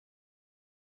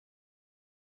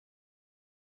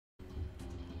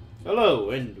Hello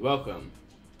and welcome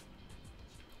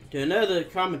to another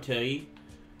commentary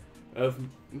of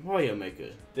Mario Maker.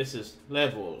 This is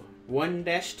level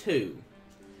 1-2, the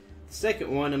second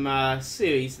one in my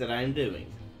series that I am doing.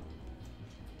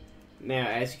 Now,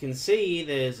 as you can see,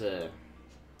 there's a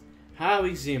high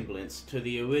resemblance to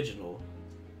the original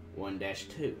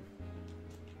 1-2.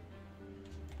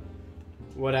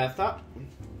 What I thought,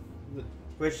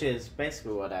 which is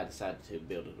basically what I decided to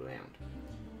build it around.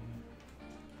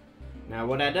 Now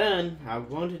what I done, I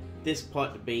wanted this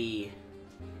part to be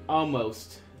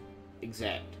almost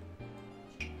exact.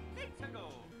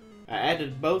 I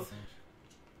added both,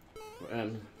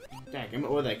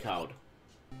 what were they called?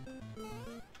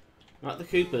 Not the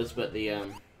Koopas, but the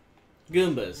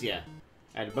Goombas, yeah.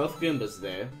 I added both Goombas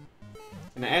there,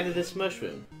 and I added this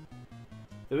mushroom.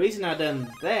 The reason I done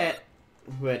that,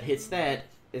 where it hits that,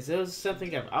 is it was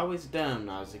something I've always done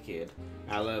when I was a kid.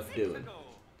 I love doing.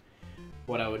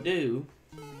 What I would do,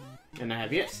 and I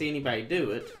have yet to see anybody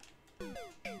do it.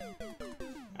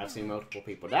 I've seen multiple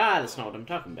people die, that's not what I'm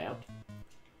talking about.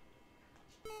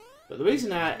 But the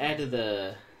reason I added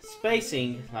the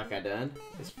spacing like I done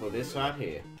is for this right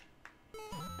here.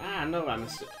 I know I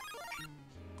missed it.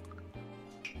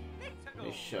 Let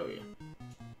me show you.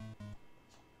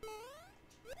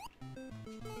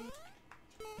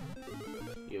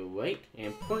 You wait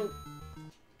and point,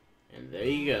 and there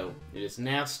you go. It is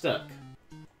now stuck.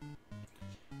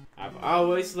 I've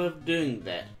always loved doing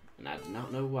that, and I do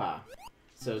not know why.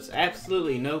 So it's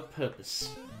absolutely no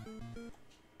purpose.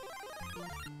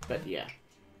 But yeah.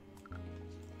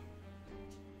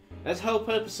 That's the whole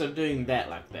purpose of doing that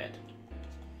like that.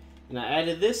 And I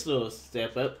added this little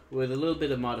step up with a little bit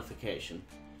of modification.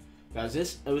 Because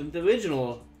this, with the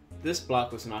original, this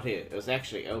block was not here. It was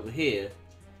actually over here.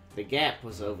 The gap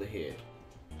was over here.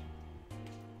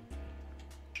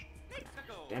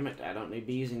 Damn it, I don't need to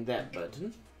be using that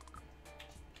button.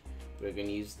 We're going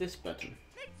to use this button.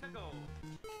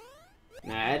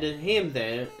 Now I added him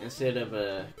there instead of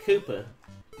a Koopa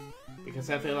because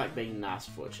I feel like being nice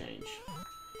for a change.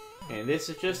 And this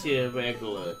is just your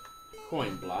regular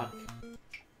coin block.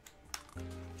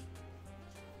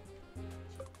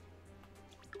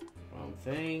 Wrong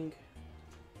thing.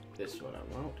 This is what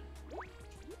I want.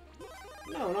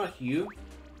 No, not you.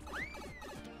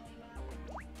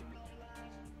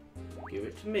 Give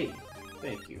it to me.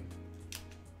 Thank you.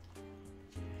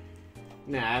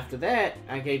 Now, after that,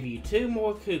 I gave you 2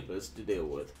 more Koopas to deal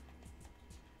with.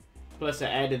 Plus, I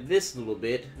added this little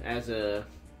bit as a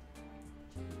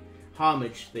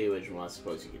homage to the original, I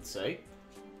suppose you could say.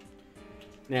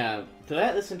 Now,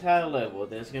 throughout this entire level,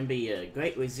 there's going to be a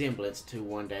great resemblance to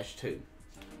 1-2.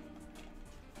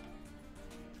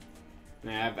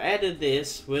 Now, I've added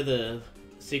this with a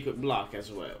secret block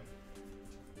as well.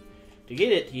 To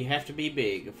get it, you have to be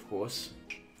big, of course.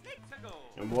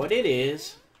 And what it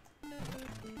is,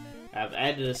 I've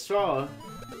added a straw,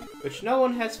 which no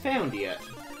one has found yet.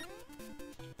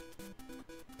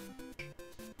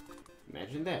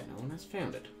 Imagine that, no one has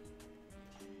found it.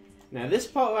 Now this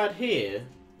part right here,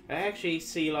 I actually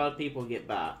see a lot of people get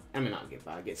by. I mean, not get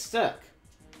by, get stuck.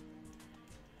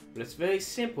 But it's very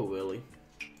simple, really.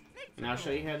 And I'll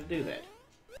show you how to do that.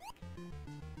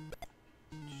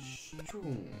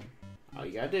 All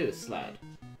you gotta do is slide.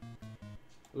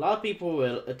 A lot of people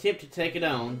will attempt to take it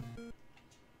on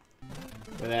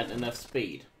without enough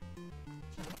speed.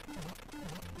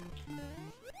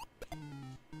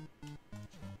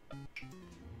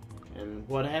 And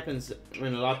what happens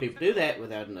when a lot of people do that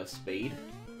without enough speed,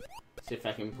 see if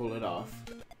I can pull it off.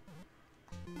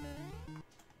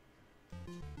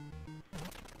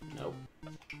 Nope.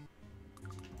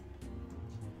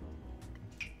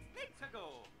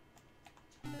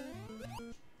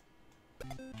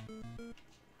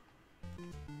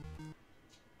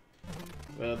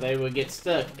 Well, they will get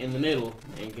stuck in the middle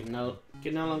and can no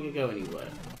longer go anywhere.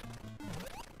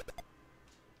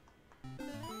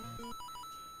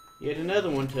 Yet another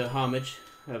one to homage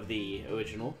of the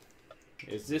original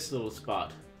is this little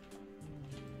spot.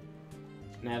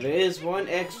 Now there is one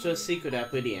extra secret I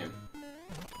put in.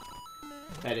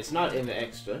 That is not in the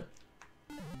extra.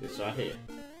 This right here.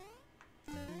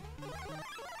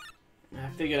 I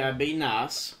figured I'd be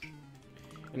nice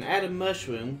and add a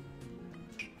mushroom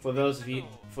for those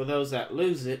that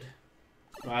lose it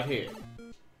right here.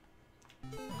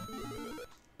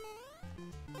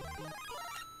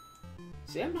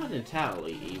 See, I'm not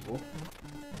entirely evil.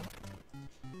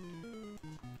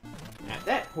 At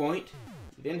that point,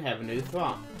 you then have a new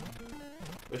Thwomp,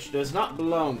 which does not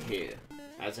belong here,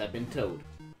 as I've been told.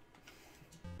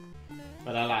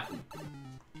 But I like him.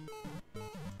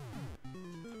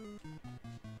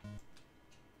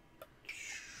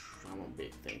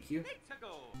 big thank you.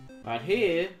 Right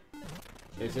here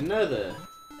is another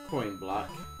coin block.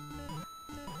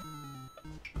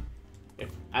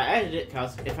 I added it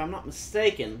because, if I'm not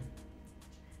mistaken,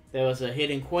 there was a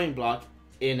hidden coin block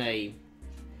in a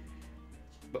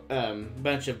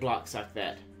bunch of blocks like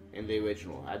that in the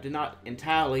original. I do not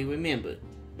entirely remember,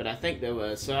 but I think there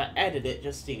was, so I added it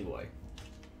just anyway.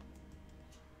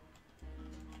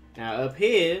 Now up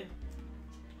here,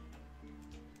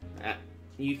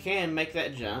 you can make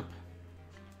that jump.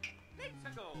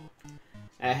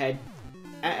 I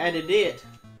added it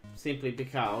simply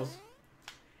because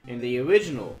in the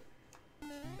original,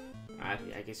 I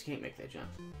guess you can't make that jump.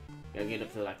 You gotta get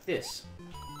up to like this.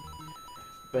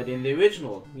 But in the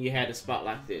original, you had a spot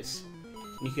like this.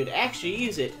 You could actually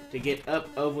use it to get up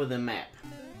over the map,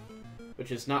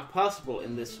 which is not possible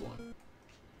in this one.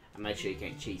 I made sure you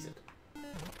can't cheese it.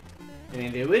 And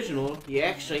in the original, you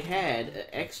actually had an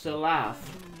extra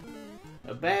life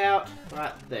about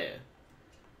right there,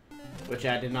 which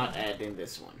I did not add in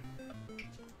this one.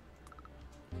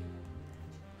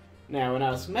 Now, when I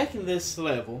was making this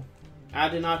level, I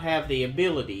did not have the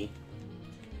ability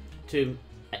to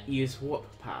use warp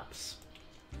pipes.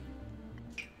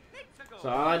 So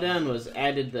all I done was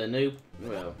added the new,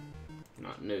 well,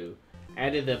 not new,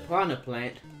 added the piranha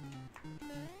plant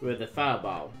with the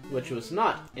fireball, which was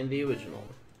not in the original.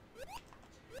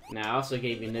 Now I also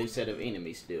gave you a new set of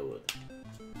enemies to deal with.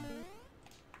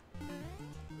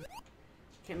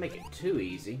 Can't make it too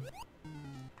easy.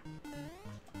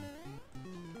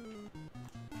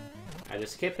 I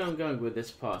just kept on going with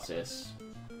this process.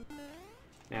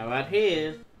 Now right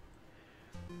here,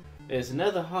 there's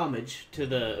another homage to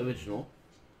the original.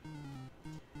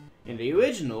 In the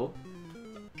original,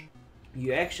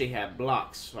 you actually have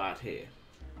blocks right here.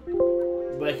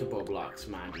 Breakable blocks,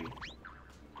 mind you.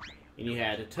 And you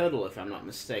had a turtle, if I'm not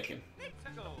mistaken.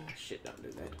 Ah, shit, don't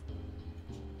do that.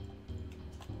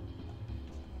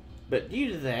 But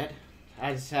due to that,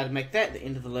 I decided to make that the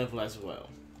end of the level as well.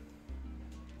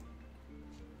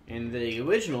 In the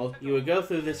original, you would go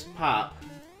through this pipe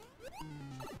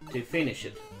to finish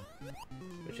it.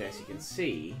 Which, as you can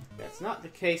see, that's not the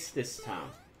case this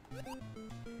time.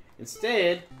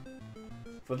 Instead,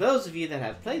 for those of you that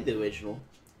have played the original,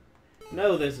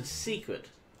 know there's a secret.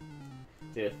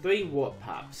 There are 3 warp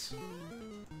pipes.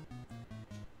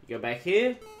 You go back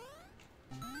here,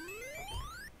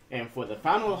 and for the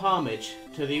final homage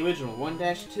to the original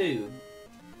 1-2,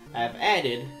 I've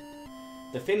added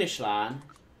the finish line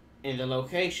in the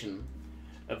location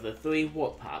of the 3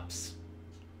 warp pipes.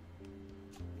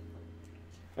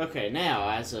 Okay, now,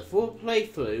 as a full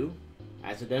playthrough,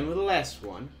 as I've done with the last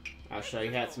one, I'll show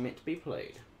you how it's meant to be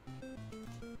played.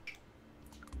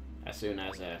 As soon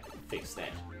as I fix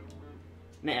that.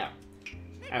 Now,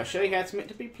 I'll show you how it's meant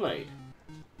to be played.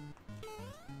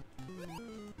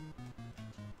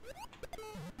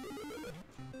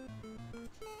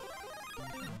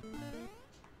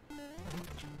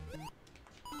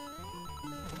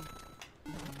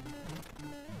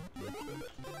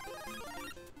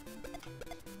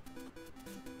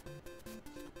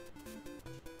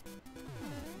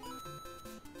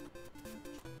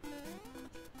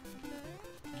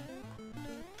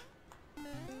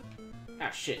 Ah,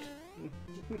 shit.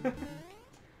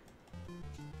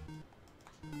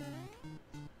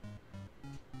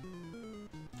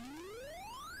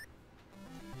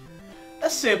 A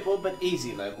simple but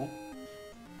easy level.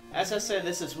 As I said,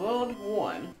 this is World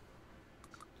 1.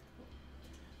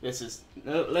 This is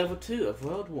level 2 of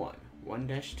World 1,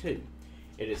 1-2.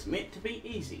 It is meant to be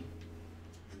easy.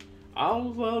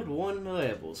 All World 1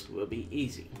 levels will be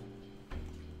easy.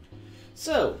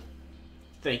 So,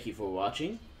 thank you for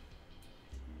watching.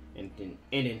 And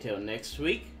until next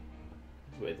week,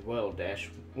 with World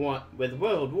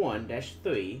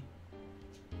 1-3.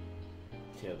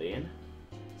 Till then,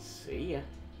 see ya.